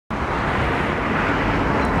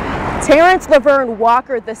Terrence Laverne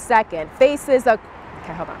Walker II faces a...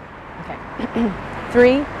 Okay, hold on. Okay.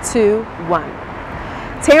 3, 2, 1.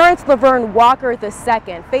 Terrence Laverne Walker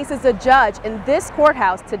II faces a judge in this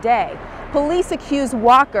courthouse today. Police accuse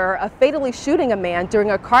Walker of fatally shooting a man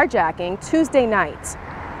during a carjacking Tuesday night.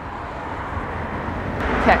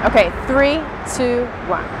 Okay, 3, 2,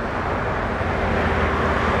 1.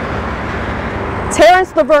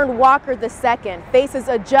 Terrence Laverne Walker II faces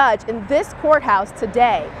a judge in this courthouse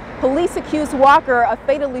today. Police accuse Walker of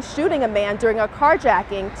fatally shooting a man during a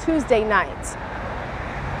carjacking Tuesday night.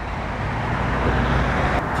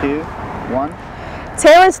 2, 1.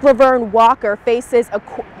 Terrence Laverne Walker faces a...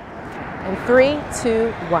 In 3,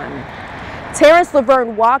 2, 1. Terrence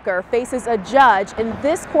Laverne Walker faces a judge in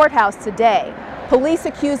this courthouse today. Police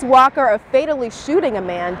accuse Walker of fatally shooting a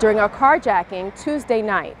man during a carjacking Tuesday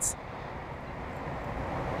night.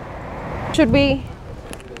 Should we?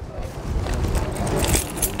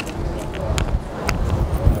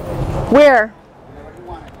 Where?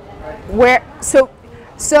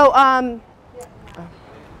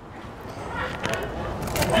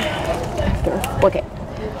 Okay.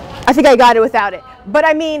 I think I got it without it. But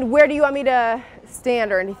I mean, where do you want me to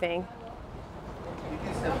stand or anything?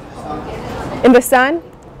 In the sun?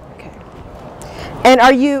 Okay. And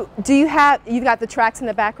you've got the tracks in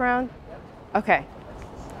the background? Okay.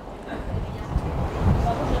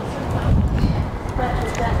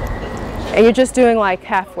 And you're just doing like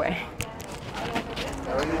halfway.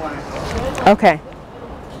 Okay.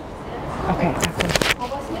 Okay.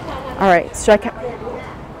 All right. Should I count?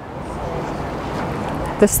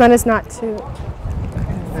 The sun is not too.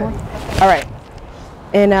 All right.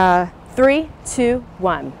 In 3, 2,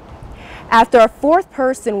 1. After a fourth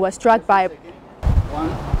person was struck by.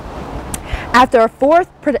 After a fourth.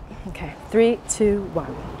 Okay. 3, 2,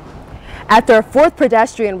 1. After a fourth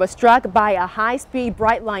pedestrian was struck by a high-speed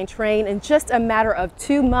Brightline train in just a matter of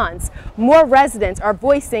 2 months, more residents are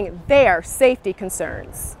voicing their safety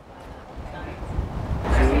concerns. 2,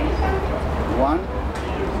 1.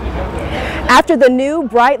 After the new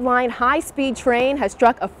Brightline high-speed train has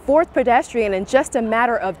struck a fourth pedestrian in just a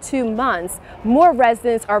matter of 2 months, more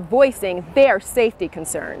residents are voicing their safety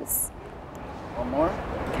concerns. One more.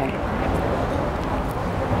 Okay.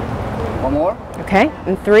 One more. Okay,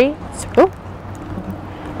 in 3, oh,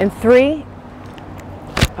 in 3,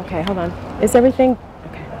 okay, hold on. Is everything,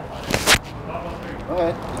 okay.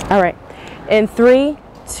 Okay. All right, in 3,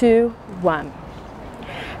 2, 1.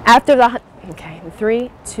 After the, okay, in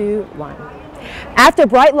 3, 2, 1. After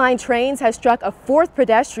Brightline trains has struck a fourth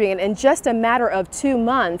pedestrian in just a matter of 2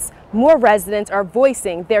 months, more residents are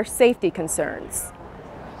voicing their safety concerns.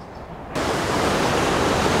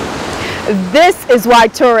 This is why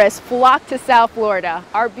tourists flock to South Florida,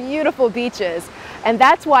 our beautiful beaches. And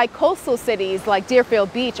that's why coastal cities like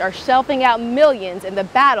Deerfield Beach are shelling out millions in the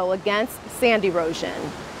battle against sand erosion.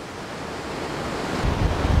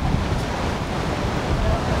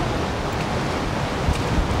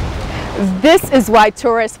 This is why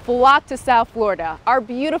tourists flock to South Florida, our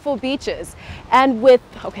beautiful beaches. And with,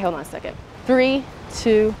 okay, hold on a second. 3,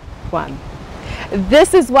 2, 1.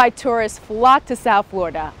 This is why tourists flock to South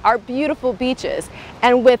Florida, our beautiful beaches.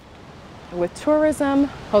 And with tourism,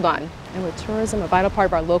 hold on. And with tourism, a vital part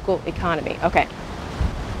of our local economy. Okay.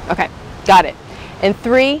 Okay, got it. In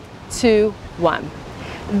 3, 2, 1.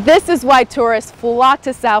 This is why tourists flock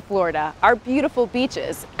to South Florida, our beautiful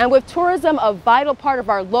beaches. And with tourism a vital part of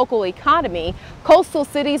our local economy, coastal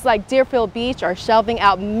cities like Deerfield Beach are shelling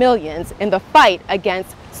out millions in the fight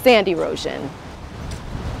against sand erosion.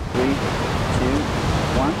 3, 2,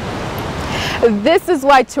 1. This is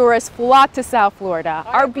why tourists flock to South Florida,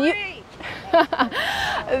 our okay,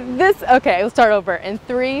 let's start over. In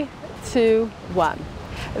 3, 2, 1.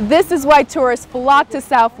 This is why tourists flock to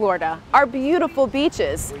South Florida, our beautiful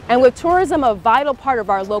beaches. And with tourism a vital part of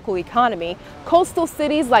our local economy, coastal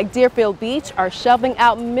cities like Deerfield Beach are shelling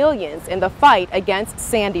out millions in the fight against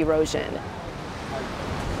sand erosion.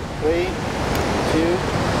 3, 2.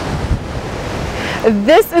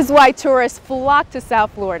 This is why tourists flock to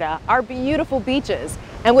South Florida, our beautiful beaches.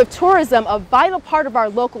 And with tourism a vital part of our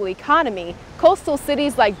local economy, coastal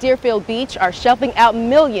cities like Deerfield Beach are shelling out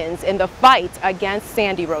millions in the fight against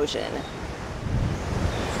sand erosion.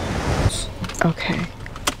 Okay,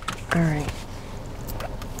 all right.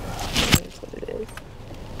 Here's what it is.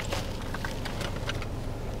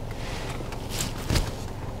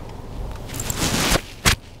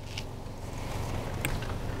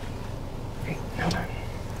 Okay, hold on.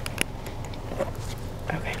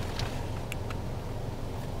 Okay.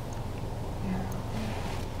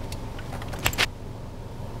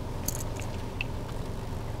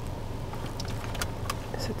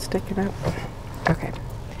 it sticking up? Okay.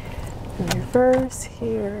 Reverse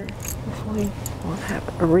here. Hopefully won't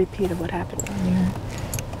have a repeat of what happened earlier.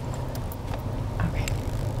 Okay.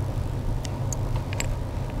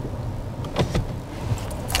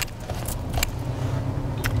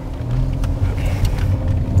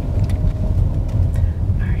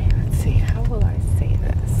 All right, let's see. How will I say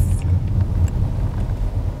this?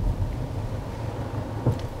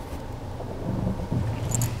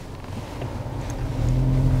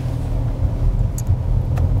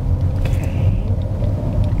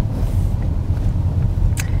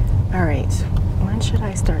 All right, when should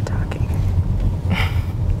I start talking?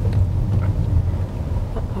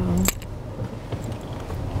 Uh-oh.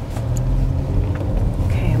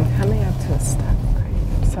 Okay, I'm coming up to a stop.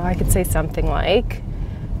 Right? So I could say something like,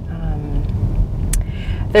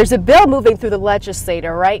 there's a bill moving through the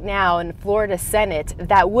legislature right now in Florida Senate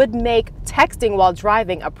that would make texting while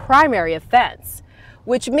driving a primary offense,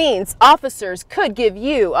 which means officers could give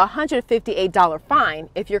you a $158 fine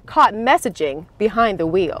if you're caught messaging behind the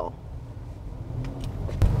wheel.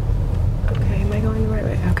 Okay, am I going the right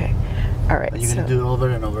way? Okay. All right. You're going to do it over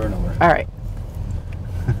and over and over. All right.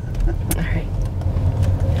 All right.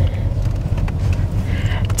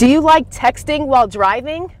 Do you like texting while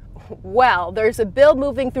driving? Well, there's a bill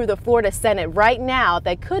moving through the Florida Senate right now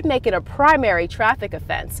that could make it a primary traffic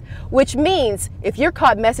offense, which means if you're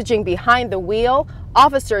caught messaging behind the wheel,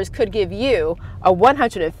 officers could give you a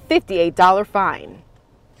 $158 fine.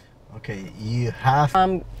 Okay, you have...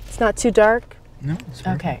 It's not too dark? No, it's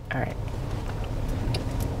fine. Okay, all right.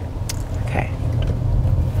 Okay.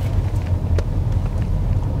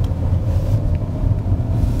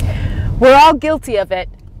 We're all guilty of it,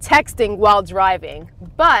 texting while driving.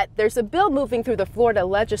 But there's a bill moving through the Florida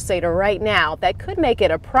legislature right now that could make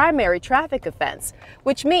it a primary traffic offense,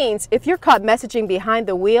 which means if you're caught messaging behind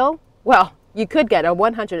the wheel, well, you could get a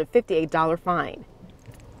 $158 fine.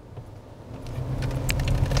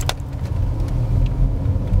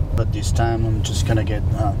 But this time I'm just gonna get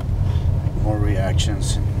more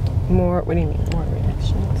reactions. More, what do you mean, more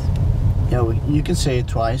reactions? Yeah, you can say it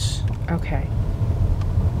twice. Okay.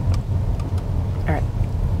 All right.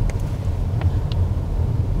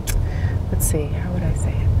 Let's see, how would I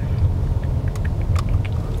say it?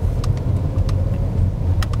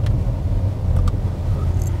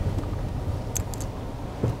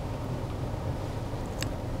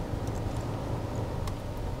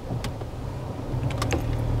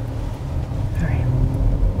 All right.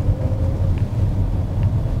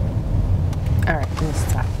 All right, let me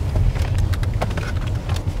stop.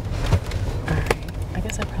 All right, I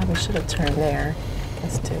guess I probably should have turned there.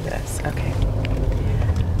 Let's do this, okay.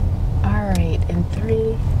 All right, in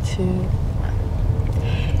 3, 2,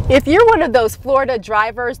 1. If you're one of those Florida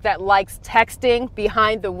drivers that likes texting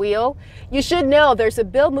behind the wheel, you should know there's a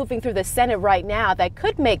bill moving through the Senate right now that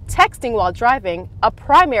could make texting while driving a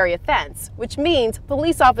primary offense, which means a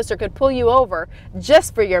police officer could pull you over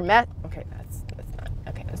just for your okay, that's not,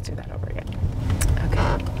 okay, let's do that over again.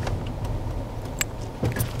 Okay.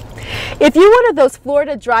 If you're one of those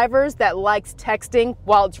Florida drivers that likes texting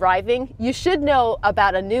while driving, you should know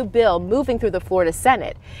about a new bill moving through the Florida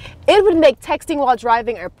Senate. It would make texting while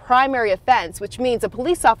driving a primary offense, which means a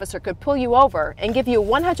police officer could pull you over and give you a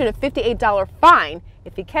 $158 fine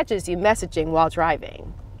if he catches you messaging while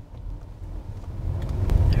driving.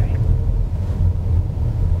 All right.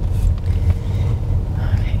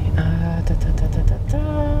 Okay.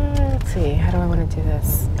 Let's see, how do I want to do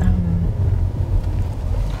this?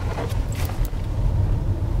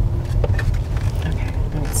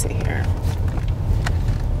 Let's see here.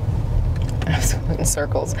 I was going in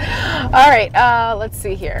circles. All right, let's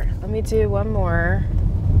see here. Let me do one more.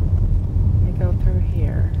 Let me go through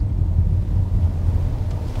here.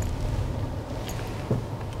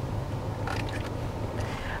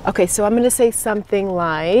 Okay, so I'm going to say something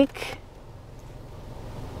like,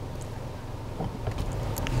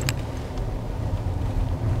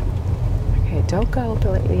 okay, don't go,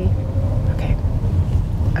 Billy. Okay.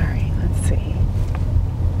 All right, let's see.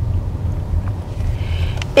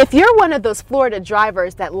 If you're one of those Florida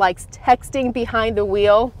drivers that likes texting behind the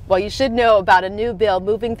wheel, well, you should know about a new bill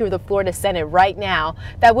moving through the Florida Senate right now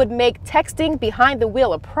that would make texting behind the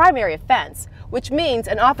wheel a primary offense, which means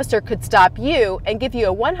an officer could stop you and give you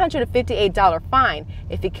a $158 fine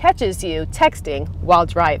if he catches you texting while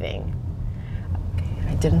driving. Okay,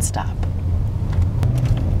 I didn't stop.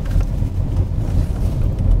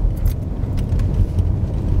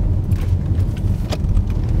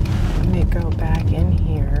 Let me go back in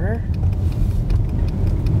here.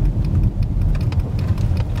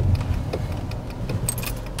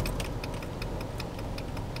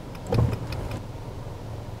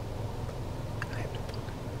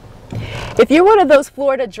 If you're one of those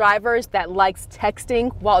Florida drivers that likes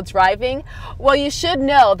texting while driving, well, you should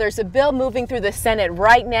know there's a bill moving through the Senate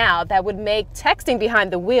right now that would make texting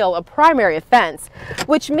behind the wheel a primary offense,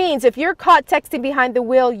 which means if you're caught texting behind the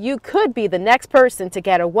wheel, you could be the next person to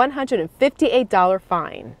get a $158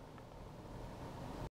 fine.